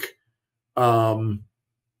like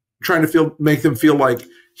make them feel like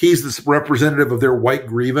he's this representative of their white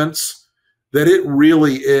grievance, that it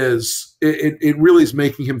really is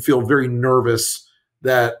making him feel very nervous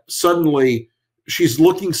that suddenly she's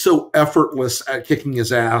looking so effortless at kicking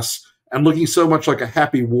his ass and looking so much like a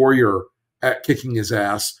happy warrior at kicking his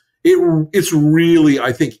ass. It's really,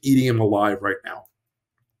 I think, eating him alive right now.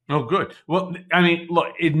 Oh, good. Well, I mean, look,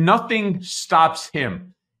 nothing stops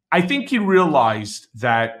him. I think he realized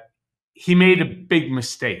that he made a big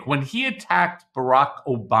mistake. When he attacked Barack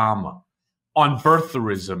Obama on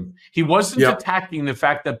birtherism, he wasn't attacking the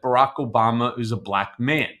fact that Barack Obama is a black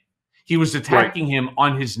man. He was attacking him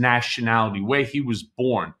on his nationality, where he was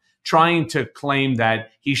born, trying to claim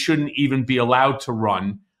that he shouldn't even be allowed to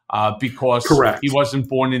run because he wasn't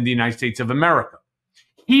born in the United States of America.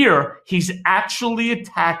 Here, he's actually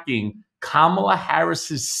attacking Kamala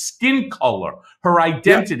Harris's skin color, her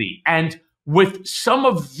identity, and with some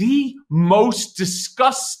of the most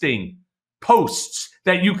disgusting posts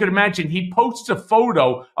that you could imagine. He posts a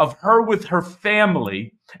photo of her with her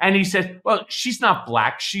family, and he says, well, she's not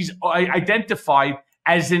black. She's identified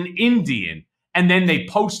as an Indian. And then they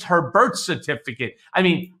post her birth certificate. I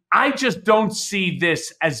mean, I just don't see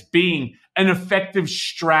this as being an effective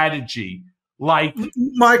strategy. Like,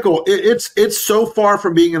 Michael, it's so far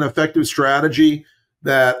from being an effective strategy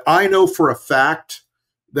that I know for a fact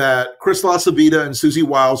that Chris LaCivita and Susie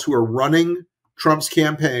Wiles, who are running Trump's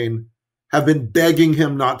campaign, have been begging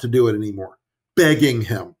him not to do it anymore. Begging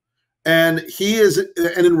him. And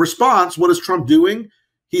in response, what is Trump doing?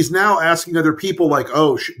 He's now asking other people like,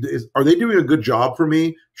 oh, are they doing a good job for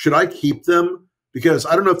me? Should I keep them? Because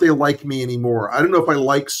I don't know if they like me anymore. I don't know if I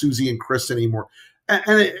like Susie and Chris anymore.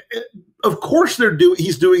 And of course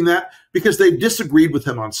he's doing that because they disagreed with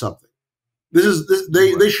him on something.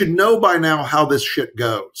 They should know by now how this shit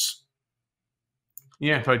goes.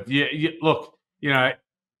 Yeah, but look,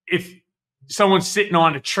 if someone's sitting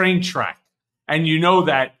on a train track and you know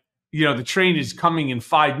that, the train is coming in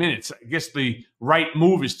 5 minutes, I guess the right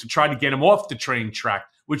move is to try to get him off the train track,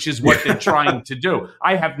 which is what they're trying to do.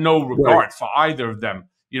 I have no regard for either of them,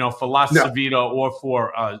 for LaCivita or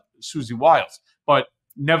for Susie Wiles. But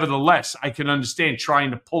nevertheless, I can understand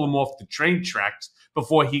trying to pull him off the train tracks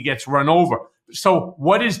before he gets run over. So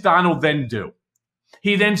what does Donald then do?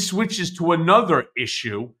 He then switches to another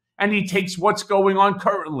issue, and he takes what's going on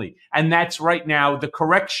currently. And that's right now the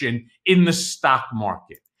correction in the stock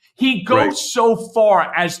market. He goes so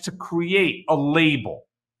far as to create a label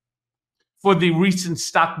for the recent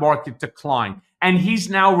stock market decline. And he's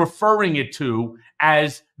now referring it to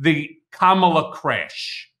as the Kamala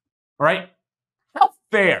crash, right? How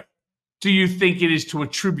fair do you think it is to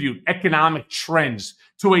attribute economic trends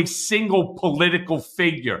to a single political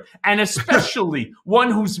figure, and especially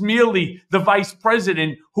one who's merely the vice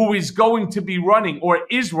president who is going to be running or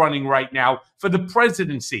is running right now for the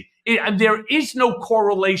presidency? And there is no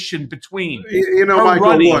correlation between Michael,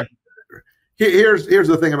 running. Look, here's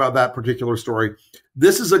the thing about that particular story.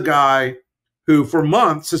 This is a guy who for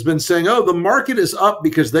months has been saying, "Oh, the market is up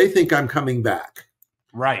because they think I'm coming back."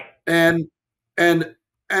 Right. And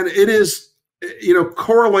it is,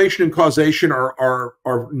 correlation and causation are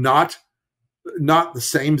not the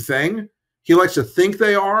same thing. He likes to think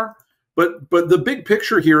they are, but the big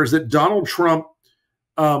picture here is that Donald Trump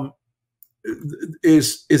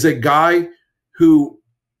is a guy who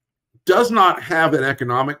does not have an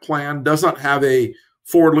economic plan, does not have a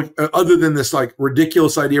forward other than this like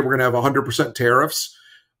ridiculous idea we're going to have 100% tariffs.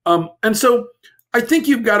 And so I think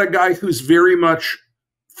you've got a guy who's very much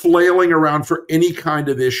flailing around for any kind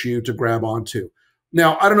of issue to grab onto.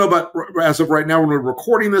 Now, I don't know about as of right now when we're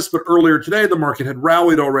recording this, but earlier today, the market had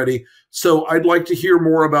rallied already. So I'd like to hear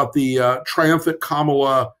more about the triumphant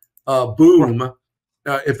Kamala boom,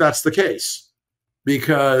 if that's the case,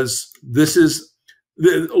 because this is,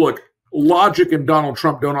 look, logic and Donald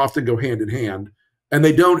Trump don't often go hand in hand, and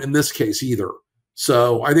they don't in this case either.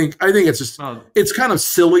 So I think it's just, it's kind of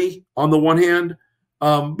silly on the one hand,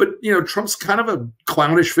 but Trump's kind of a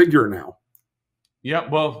clownish figure now. Yeah,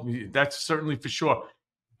 well, that's certainly for sure.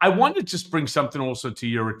 I want to just bring something also to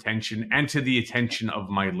your attention and to the attention of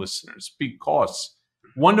my listeners, because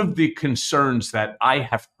one of the concerns that I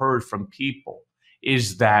have heard from people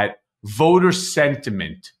is that voter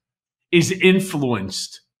sentiment is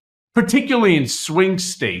influenced, particularly in swing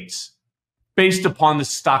states, based upon the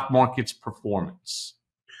stock market's performance.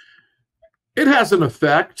 It has an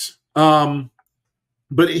effect,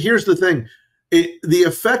 but here's the thing. The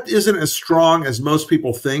effect isn't as strong as most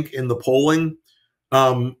people think in the polling.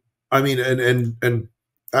 I mean,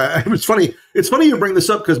 it's funny. It's funny you bring this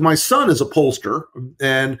up because my son is a pollster,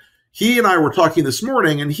 and he and I were talking this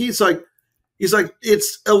morning, and he's like,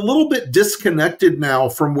 it's a little bit disconnected now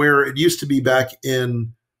from where it used to be back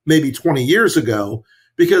in maybe 20 years ago,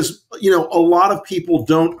 because a lot of people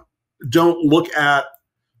don't look at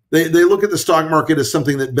they look at the stock market as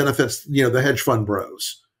something that benefits the hedge fund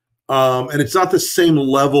bros. And it's not the same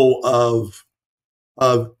level of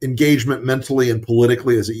engagement mentally and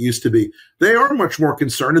politically as it used to be. They are much more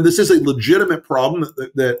concerned, and this is a legitimate problem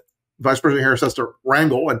that Vice President Harris has to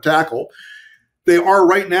wrangle and tackle. They are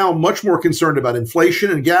right now much more concerned about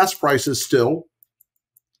inflation and gas prices still.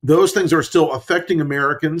 Those things are still affecting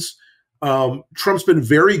Americans. Trump's been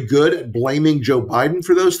very good at blaming Joe Biden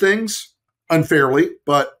for those things, unfairly,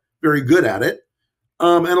 but very good at it.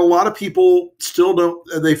 And a lot of people still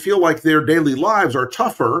they feel like their daily lives are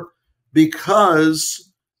tougher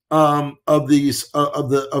because of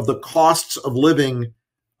the costs of living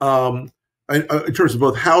in terms of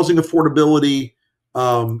both housing affordability,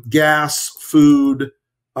 gas, food,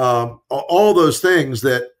 all those things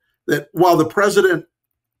that while President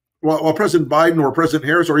Biden or President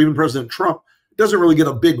Harris or even President Trump doesn't really get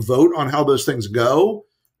a big vote on how those things go,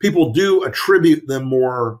 people do attribute them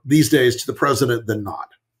more these days to the president than not.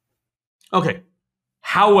 Okay.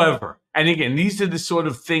 However, and again, these are the sort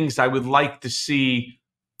of things I would like to see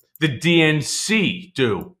the DNC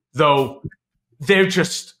do, though they're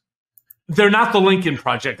not the Lincoln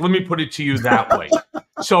Project. Let me put it to you that way.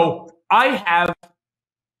 So I have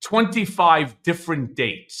 25 different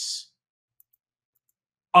dates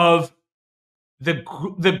of the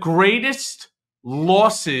greatest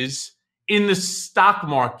losses in the stock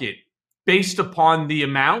market based upon the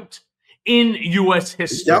amount in U.S.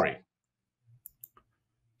 history. Yep.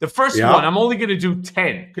 The first one, I'm only going to do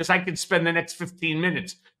 10 because I could spend the next 15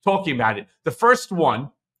 minutes talking about it. The first one,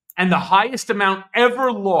 and the highest amount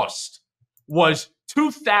ever lost, was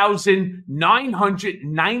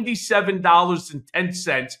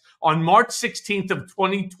 $2,997.10 on March 16th of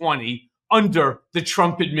 2020 under the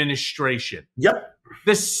Trump administration. Yep.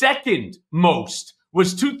 The second most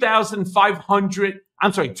was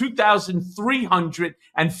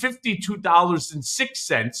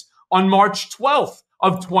 $2,352.06 on March 12th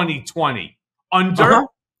of 2020 under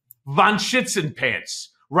von Schützenpants.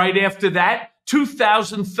 Right after that,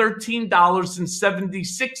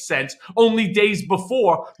 $2,013.76 only days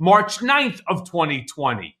before March 9th of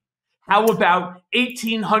 2020. How about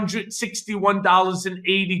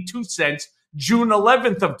 $1,861.82 June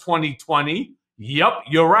 11th of 2020? Yup,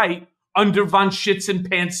 you're right, under von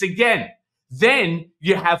Schützenpants again. Then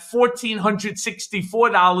you have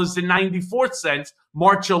 $1,464.94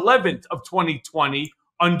 March 11th of 2020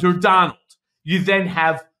 under Donald. You then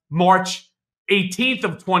have March 18th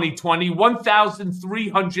of 2020,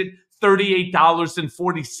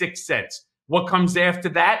 $1,338.46. What comes after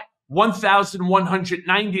that?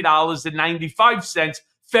 $1,190.95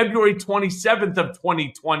 February 27th of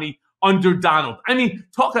 2020 under Donald. I mean,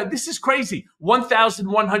 this is crazy.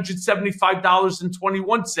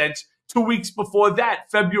 $1,175.21 2 weeks before that,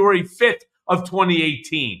 February 5th of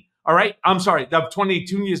 2018, All right. I'm sorry. Of 2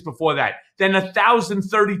 years before that. Then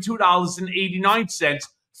 $1,032.89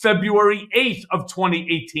 February 8th of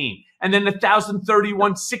 2018. And then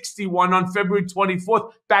 $1,031.61 on February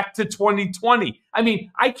 24th, back to 2020. I mean,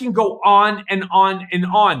 I can go on and on and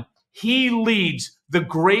on. He leads the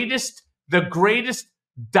greatest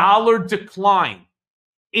dollar decline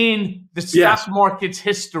in the stock market's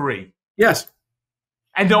history. Yes.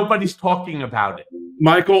 And nobody's talking about it.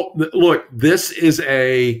 Michael, look, this is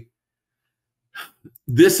a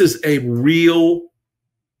real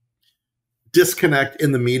disconnect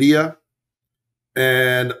in the media.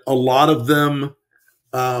 And a lot of them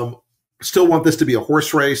still want this to be a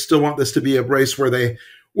horse race, still want this to be a race where they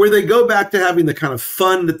go back to having the kind of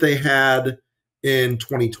fun that they had in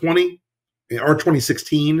 2020 or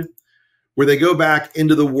 2016, where they go back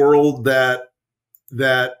into the world that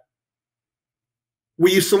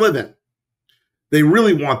we used to live in. They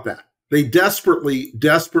really want that. They desperately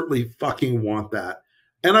fucking want that.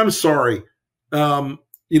 And I'm sorry. I'm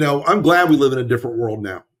glad we live in a different world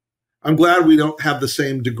now. I'm glad we don't have the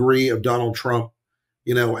same degree of Donald Trump,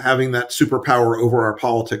 having that superpower over our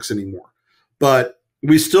politics anymore. But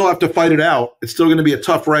we still have to fight it out. It's still going to be a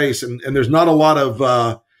tough race, and there's not a lot of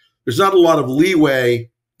leeway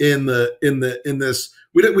in this.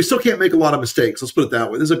 We still can't make a lot of mistakes. Let's put it that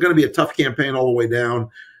way. This is going to be a tough campaign all the way down,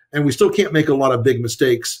 and we still can't make a lot of big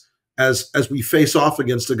mistakes as we face off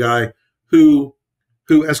against a guy who,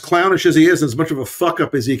 as clownish as he is, as much of a fuck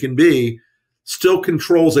up as he can be, still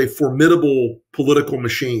controls a formidable political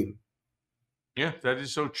machine. Yeah, that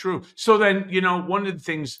is so true. So then, one of the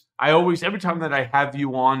things I always, every time that I have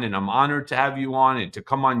you on, and I'm honored to have you on and to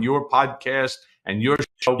come on your podcast and your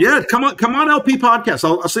show. Yeah, come on LP podcast.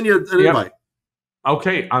 I'll send you an invite.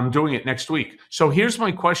 Okay, I'm doing it next week. So here's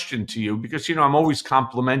my question to you, because, I'm always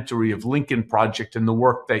complimentary of Lincoln Project and the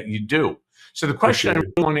work that you do. So the question I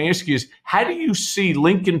really want to ask you is, how do you see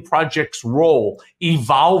Lincoln Project's role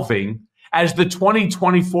evolving as the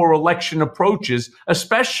 2024 election approaches,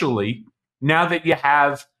 especially now that you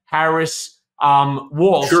have Harris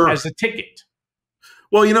Walsh as a ticket?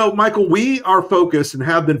 Well, Michael, we are focused and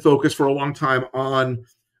have been focused for a long time on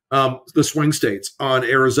the swing states, on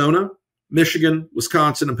Arizona, Michigan,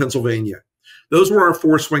 Wisconsin, and Pennsylvania. Those were our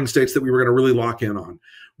 4 swing states that we were going to really lock in on.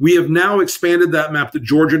 We have now expanded that map to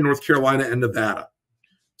Georgia, North Carolina, and Nevada.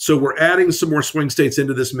 So we're adding some more swing states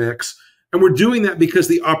into this mix. And we're doing that because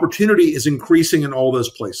the opportunity is increasing in all those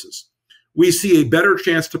places. We see a better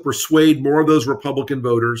chance to persuade more of those Republican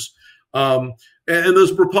voters. And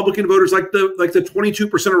those Republican voters, like the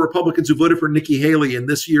 22% of Republicans who voted for Nikki Haley in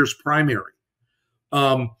this year's primary,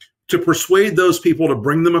 to persuade those people, to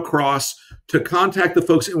bring them across, to contact the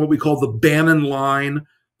folks in what we call the Bannon line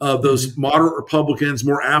of those moderate Republicans,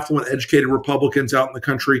 more affluent, educated Republicans out in the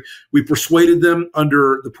country. We persuaded them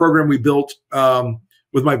under the program we built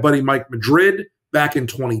with my buddy Mike Madrid back in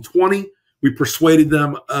 2020. We persuaded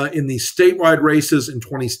them in the statewide races in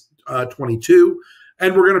 2022.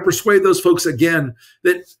 And we're going to persuade those folks again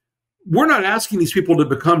that we're not asking these people to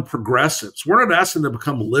become progressives. We're not asking them to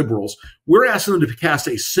become liberals. We're asking them to cast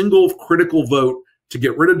a single critical vote to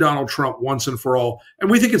get rid of Donald Trump once and for all. And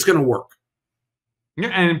we think it's going to work. Yeah,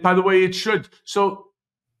 and by the way, it should. So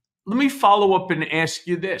let me follow up and ask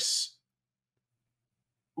you this.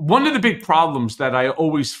 One of the big problems that I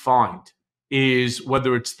always find is,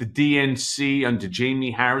 whether it's the DNC under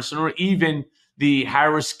Jamie Harrison or even the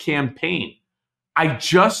Harris campaign, I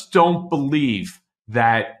just don't believe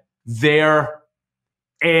that their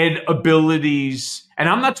ad abilities, and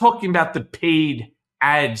I'm not talking about the paid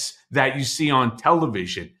ads that you see on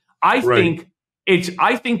television. I think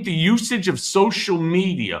the usage of social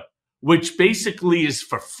media, which basically is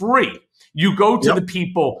for free. You go to the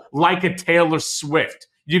people like a Taylor Swift.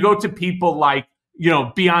 You go to people like,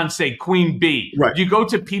 Beyonce, Queen Bee. Right. You go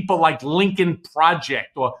to people like Lincoln Project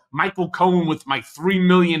or Michael Cohen with my 3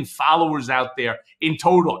 million followers out there in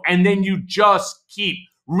total. And then you just keep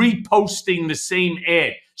reposting the same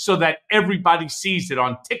ad so that everybody sees it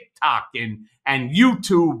on TikTok and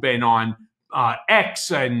YouTube and on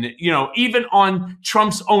X and, even on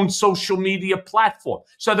Trump's own social media platform.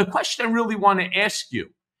 So the question I really want to ask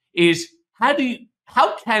you is,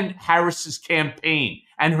 how can Harris's campaign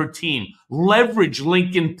and her team leverage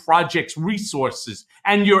Lincoln Project's resources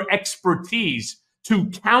and your expertise to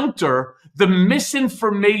counter the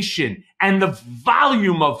misinformation and the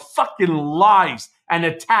volume of fucking lies and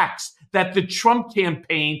attacks that the Trump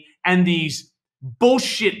campaign and these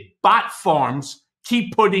bullshit bot farms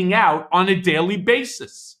keep putting out on a daily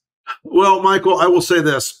basis? Well, Michael, I will say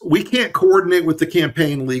this. We can't coordinate with the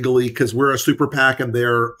campaign legally because we're a super PAC and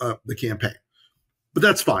they're the campaign. But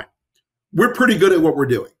that's fine. We're pretty good at what we're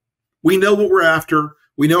doing. We know what we're after.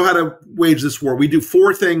 We know how to wage this war. We do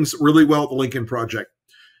 4 things really well at the Lincoln Project.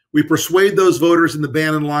 We persuade those voters in the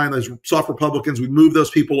Bannon line, those soft Republicans. We move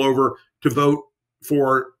those people over to vote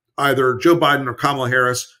for either Joe Biden or Kamala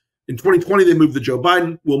Harris. In 2020, they moved to Joe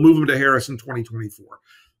Biden. We'll move them to Harris in 2024.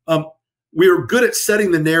 We are good at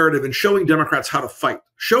setting the narrative and showing Democrats how to fight,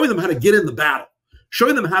 showing them how to get in the battle,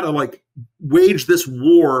 showing them how to like wage this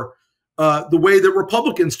war the way that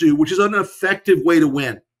Republicans do, which is an effective way to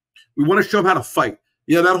win. We want to show them how to fight.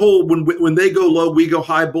 Yeah, that whole when they go low, we go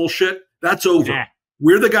high bullshit, that's over. Yeah.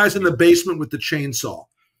 We're the guys in the basement with the chainsaw.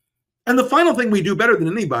 And the final thing we do better than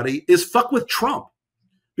anybody is fuck with Trump,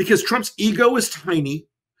 because Trump's ego is tiny,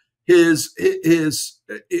 his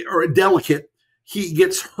or delicate. He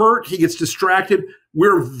gets hurt. He gets distracted.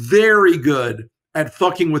 We're very good at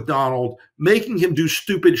fucking with Donald, making him do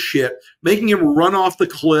stupid shit, making him run off the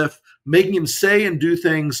cliff, making him say and do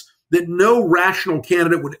things that no rational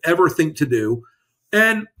candidate would ever think to do.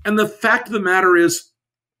 And the fact of the matter is,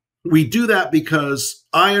 we do that because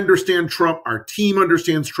I understand Trump. Our team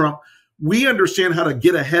understands Trump. We understand how to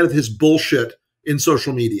get ahead of his bullshit in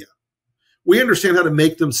social media. We understand how to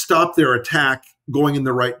make them stop their attack going in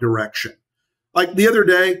the right direction. Like the other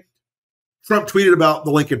day, Trump tweeted about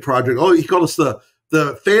the Lincoln Project. Oh, he called us the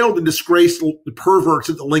failed and disgraced perverts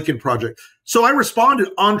at the Lincoln Project. So I responded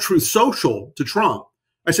on Truth Social to Trump.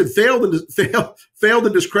 I said, failed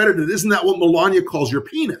and discredited. Isn't that what Melania calls your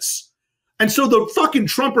penis? And so the fucking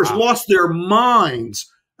Trumpers lost their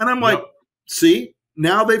minds. And I'm like, see,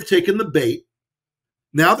 now they've taken the bait.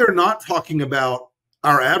 Now they're not talking about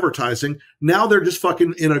our advertising. Now they're just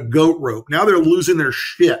fucking in a goat rope. Now they're losing their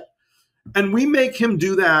shit. And we make him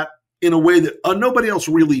do that in a way that nobody else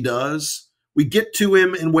really does. We get to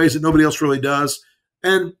him in ways that nobody else really does.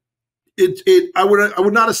 And I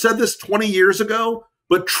would not have said this 20 years ago,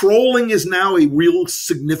 but trolling is now a real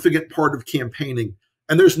significant part of campaigning.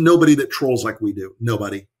 And there's nobody that trolls like we do.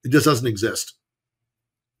 Nobody. It just doesn't exist.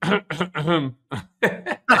 I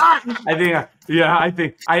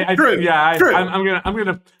think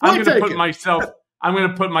I'm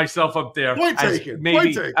gonna put myself up there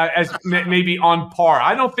as maybe on par.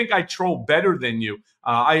 I don't think I troll better than you.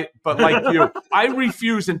 But like you, I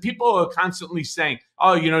refuse. And people are constantly saying,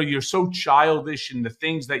 "Oh, you're so childish in the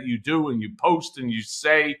things that you do and you post and you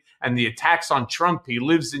say, and the attacks on Trump. He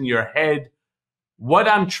lives in your head." What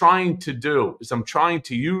I'm trying to do is I'm trying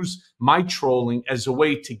to use my trolling as a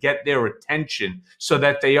way to get their attention so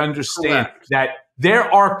that they understand that there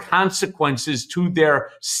are consequences to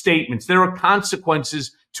their statements. There are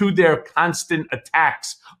consequences to their constant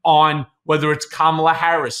attacks on whether it's Kamala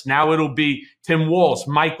Harris. Now it'll be Tim Walz,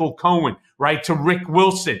 Michael Cohen, right, to Rick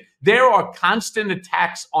Wilson. There are constant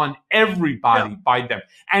attacks on everybody by them.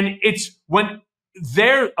 And it's when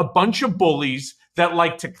they're a bunch of bullies that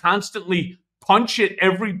like to constantly punch at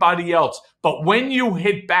everybody else. But when you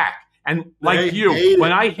hit back, and like you,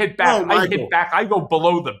 when I hit back, I go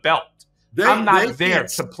below the belt. I'm not there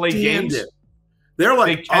to play games. They're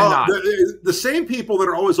like, they cannot. The same people that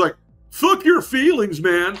are always like, fuck your feelings,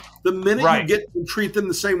 man. The minute you get to treat them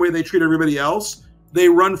the same way they treat everybody else, they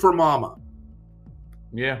run for mama.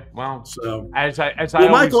 Yeah, well, so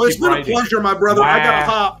Michael, it's been a pleasure, my brother. I gotta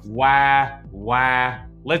hop.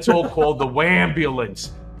 Let's all call the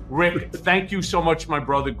ambulance. Rick, thank you so much, my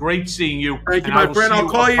brother. Great seeing you. Thank you, my friend. I'll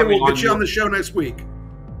call you and we'll get you on the show next week.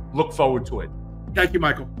 Look forward to it. Thank you,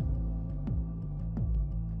 Michael.